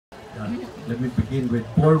Let me begin with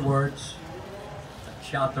four words that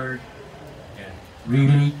shattered and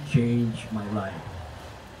really changed my life.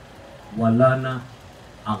 Wala na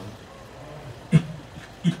ang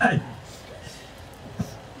inay.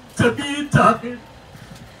 Sabihin sa akin,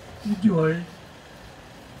 Joy,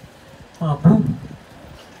 Papo,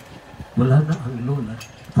 wala na ang lola.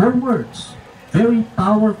 Four words, very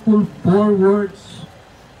powerful four words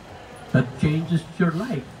that changes your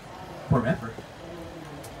life forever.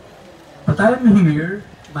 But I'm here,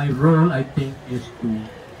 my role I think is to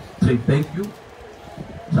say thank you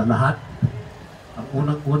sa lahat. Ang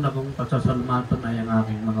unang-una kong pasasalamatan ay ang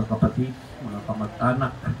aking mga kapatid, mga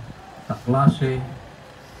kamag-anak, kaklase,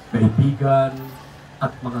 kaibigan,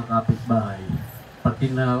 at mga kapitbahay.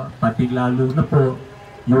 Pati lalo na po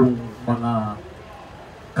yung mga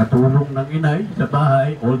katulong ng inay sa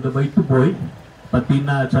bahay, all the way to boy, pati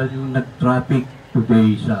na sa yung nag-traffic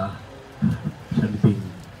today sa libing.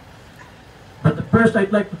 But first,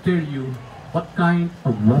 I'd like to tell you what kind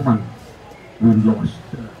of woman we lost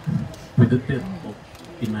with the death of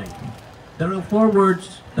Inay. There are four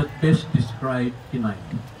words that best describe Inay.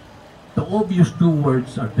 The obvious two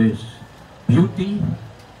words are this: beauty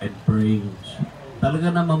and brains.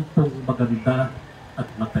 Talaga naman pong maganda at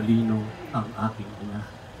matalino ang aking ina.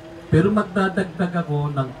 Pero magdadagdag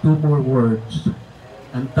ako ng two more words,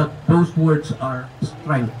 and those words are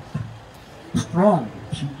strength. Strong.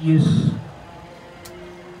 She is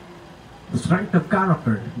strength of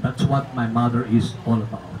character. That's what my mother is all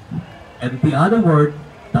about. And the other word,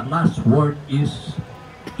 the last word, is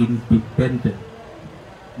independent.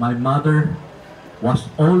 My mother was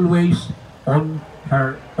always on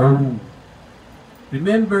her own.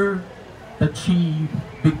 Remember that she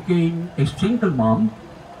became a single mom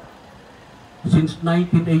since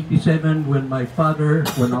 1987 when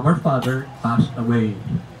our father passed away.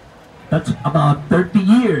 That's about 30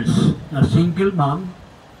 years na single mom,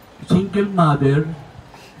 single mother,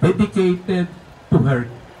 dedicated to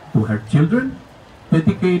her children,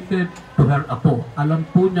 dedicated to her apo. Alam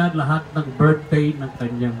po niya lahat ng birthday ng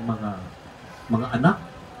kanyang mga anak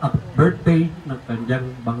at birthday ng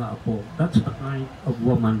kanyang mga apo. That's the kind of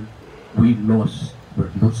woman we're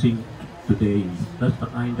losing today. That's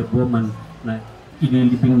the kind of woman na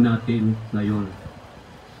inilibing natin ngayon.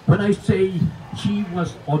 When I say she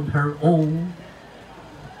was on her own,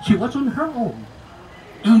 she was on her own.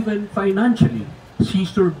 Even financially, she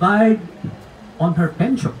survived on her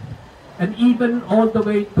pension. And even all the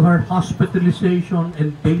way to her hospitalization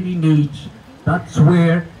and daily needs, that's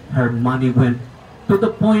where her money went. To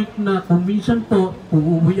the point na kung minsan po,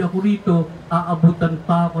 uuwi ako rito, aabutan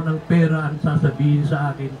pa ako ng pera ang sasabihin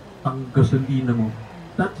sa akin, ang gasolina mo.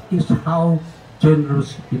 That is how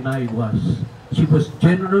generous Inay was. She was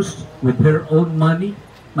generous with her own money,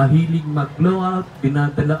 mahilig mag-blow out,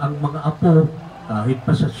 dinadala ang mga apo, kahit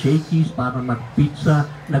pa sa Shakey's para mag-pizza,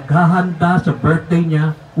 naghahanda sa birthday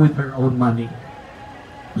niya with her own money.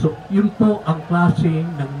 So, yun po ang klase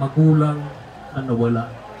ng magulang na nawala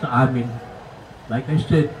sa amin. Like I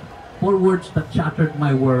said, four words that shattered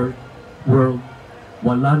my world.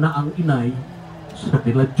 Wala na ang inay, sa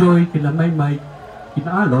kila Joy, kila Maymay,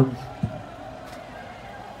 kina Alon,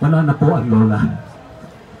 wala na po ang lola.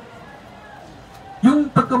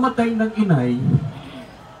 Yung pagkamatay ng inay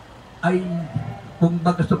ay, kung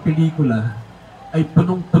baga sa pelikula, ay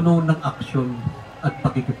punong-puno ng aksyon at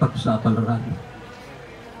pakikipagsapalaran.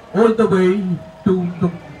 All the way to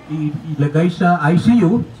ilagay sa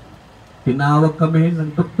ICU, tinawag kami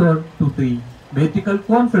ng doktor to the medical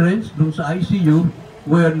conference dun sa ICU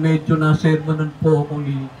where medyo na-sermonan po ako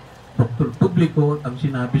ni Dr. Publico at ang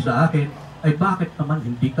sinabi sa akin ay bakit naman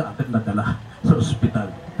hindi ka agad nadala sa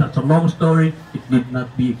ospital. That's a long story, it need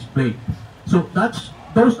not be explained. So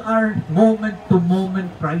those are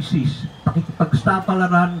moment-to-moment crises.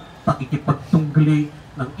 Pakikipagsapalaran, pakikipagtunggali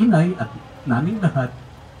ng inay at naming lahat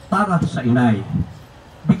para sa inay.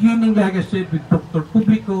 Beginning, like I said, with Dr.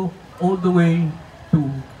 Publico, all the way to,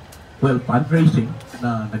 fundraising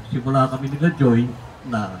na nagsimula kami nila Joy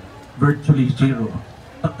na virtually zero.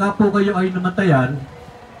 Pagka po kayo ay namatayan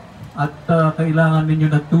at kailangan ninyo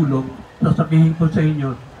ng tulong, sasabihin ko sa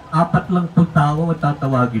inyo, 4 lang po tao at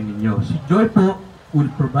tatawagin ninyo. Si Joy po will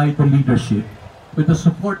provide the leadership with the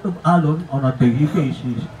support of Alon on a daily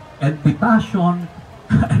basis and the passion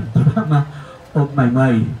and drama of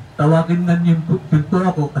Maymay. Tawagin na niyo po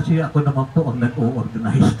ako kasi ako naman po ang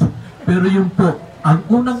nag-o-organize. Pero yun po, ang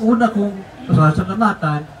unang-una kong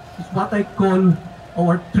sasalamatan is what I call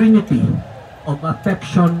our trinity of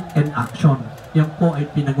affection and action. Yan po ay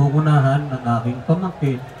pinangungunahan ng aking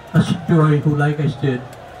pamangkin na si Joy, who like I said,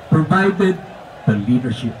 provided the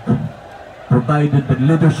leadership. provided the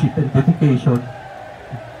leadership and dedication.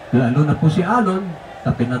 Lalo na po si Alon, na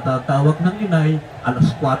pinatatawag ng inay, alas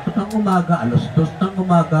 4 ng umaga, alas 2 ng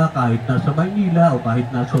umaga, kahit nasa Maynila o kahit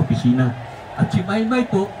nasa opisina. At si Maymay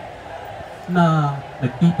po, na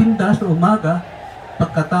nagtitinda sa umaga,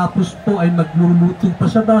 pagkatapos po ay magluluto pa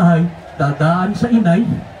sa bahay, dadaan sa inay,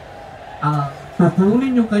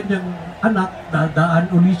 kukunin yung kanyang anak, dadaan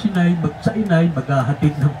uli sa inay,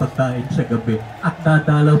 maghahatid ng pagkain sa gabi, at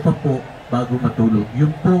dadalaw pa po bago matulog. Yun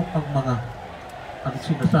po ang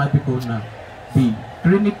sinasabi ko na the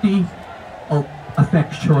Trinity of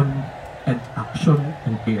affection and action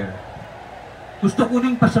and care. Gusto ko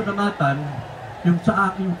rin pasalamatan yung sa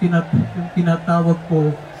aking yung tinatawag ko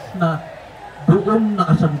na buong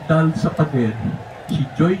nakasandal sa pader. Si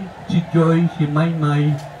Joy, si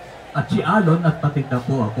Maymay, at si Alon, at pati na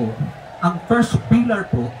po ako. Ang first pillar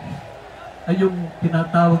po ay yung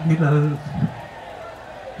tinatawag nila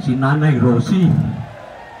si Nanay Rosie.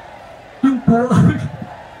 Yung po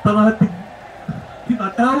parating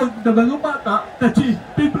tinatawag na mga bata kasi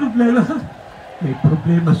may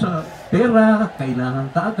problema sa pera, kailangan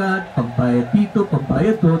kaagad, pambayad dito,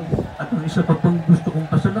 pambayad doon. At ang isa pa pong gusto kong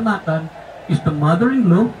pasalamatan is the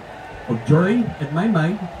mother-in-law of Joy and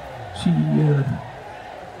Maymay, si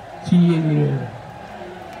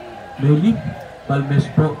Lely Balmes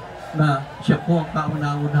po, na siya po ang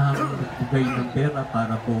kauna-unahang nagbigay ng pera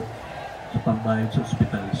para po sa pambayad sa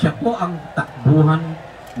ospital. Siya po ang takbuhan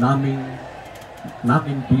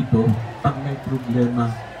namin dito pag may problema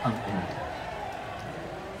ang ina.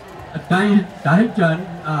 At dahil dyan,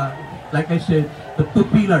 like I said, the two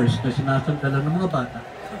pillars na sinasandalan ng mga bata,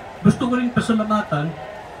 gusto ko rin pasalamatan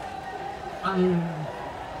ang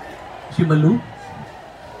si Malu,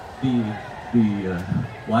 the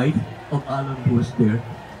wife of Alan, who was there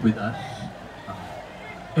with us.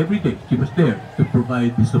 Every day, she was there to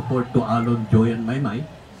provide the support to Alon, Joy, and Maymay.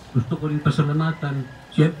 Gusto ko rin pasalamatan,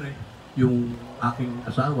 siyempre, yung aking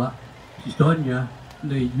asawa, si Sonia,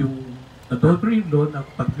 na yung daughter-in-law na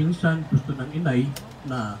pagminsan gusto ng inay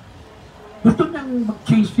na gusto niyang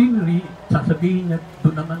mag-change scenery, sasabihin niya,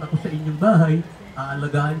 doon naman ako sa inyong bahay,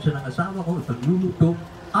 aalagaan siya ng asawa ko, pagluluto,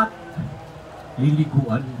 at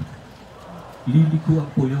liliguan. Liliguan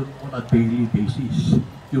po yun on a daily basis.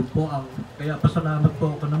 Yun po ang, kaya pasalamat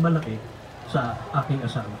po ako na malaki sa aking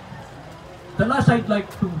asawa. The last I'd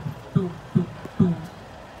like to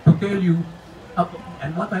tell you,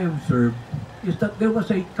 and what I observed, is that there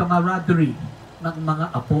was a camaraderie ng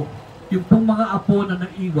mga apo. Yung pong mga apo na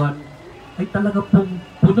naiwan ay talaga pong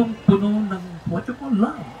punong-puno ng what you call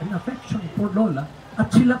love and affection for Lola.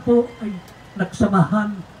 At sila po ay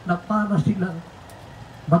nagsamahan na para silang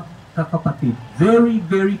magkakapatid. Very,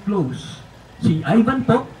 very close. Si Ivan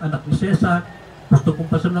po, anak ni Cesar, gusto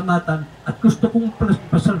kong pasalamatan, at gusto kong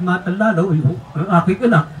pasalamatan lalo yung aking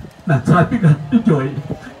anak na sabi nga ni Joy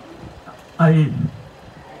ay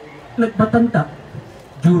nagbatanda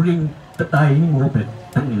during the dying moment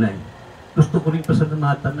ng inay. Gusto ko rin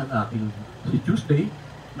pasalamatan ng aking si Tuesday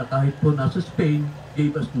na kahit po nasa Spain,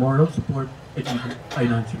 gave us moral support and even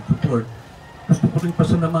financial support. Gusto ko rin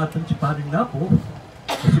pasalamatan si Paring Napo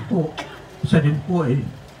kasi po, siya din po ay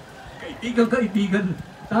kaibigan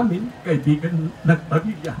namin, kaibigan ng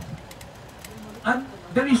pamilya. And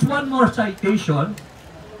there is one more citation.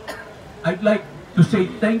 I'd like to say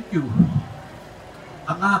thank you.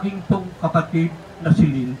 Ang aking pong kapatid na si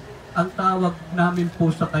Lynn, ang tawag namin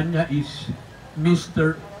po sa kanya is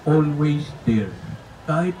Mr. Always There.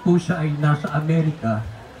 Kahit po siya ay nasa Amerika,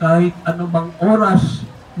 kahit anumang oras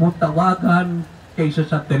mo tawagan kaysa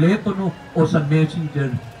sa telepono o sa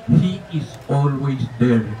messenger, he is always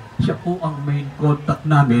there. Siya po ang main contact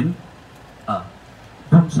namin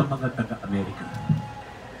dun sa mga taga-Amerika.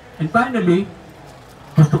 And finally,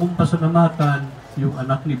 gusto kong pasalamatan yung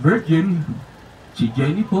anak ni Virgil, si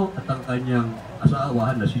Jenny po, at ang kanyang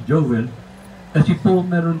asawa na si Joel, kasi po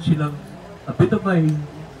meron silang a bit of a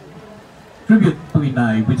tribute to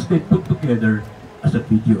inay which they put together as a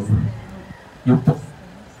video. Yung po,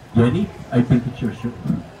 Jenny, I think it's your show.